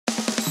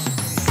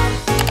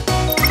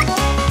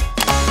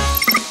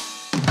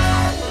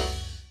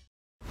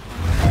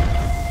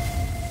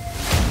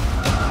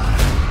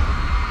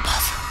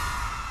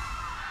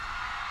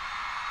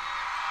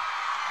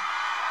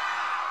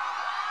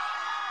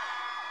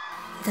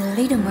The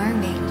little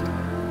mermaid,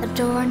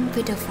 adorned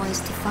with a voice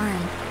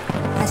divine,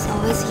 has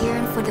always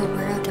yearned for the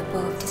world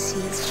above the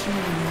sea's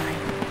shimmering line.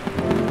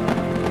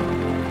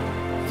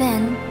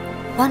 Then,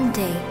 one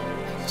day,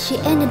 she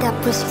ended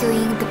up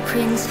rescuing the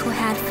prince who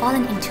had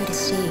fallen into the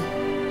sea.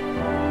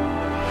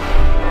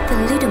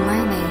 The little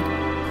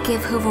mermaid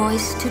gave her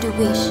voice to the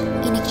wish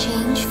in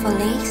exchange for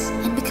legs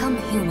and become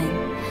a human.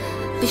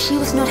 But she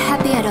was not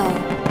happy at all.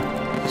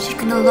 She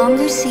could no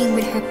longer sing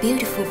with her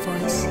beautiful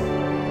voice.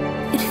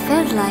 It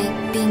felt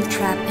like being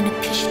trapped in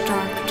a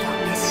pitch-dark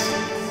darkness.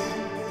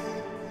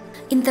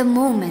 In the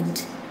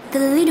moment, the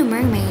little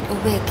mermaid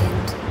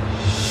awakened,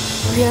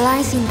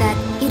 realizing that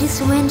it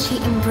is when she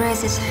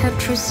embraces her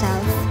true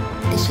self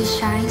that she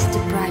shines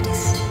the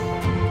brightest.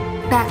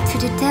 Back to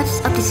the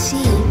depths of the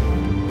sea,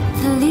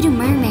 the little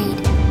mermaid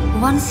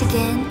once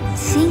again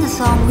sings a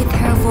song with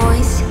her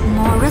voice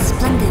more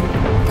resplendent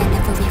than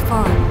ever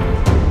before.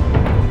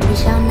 We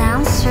shall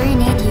now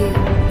serenade you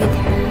with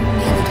her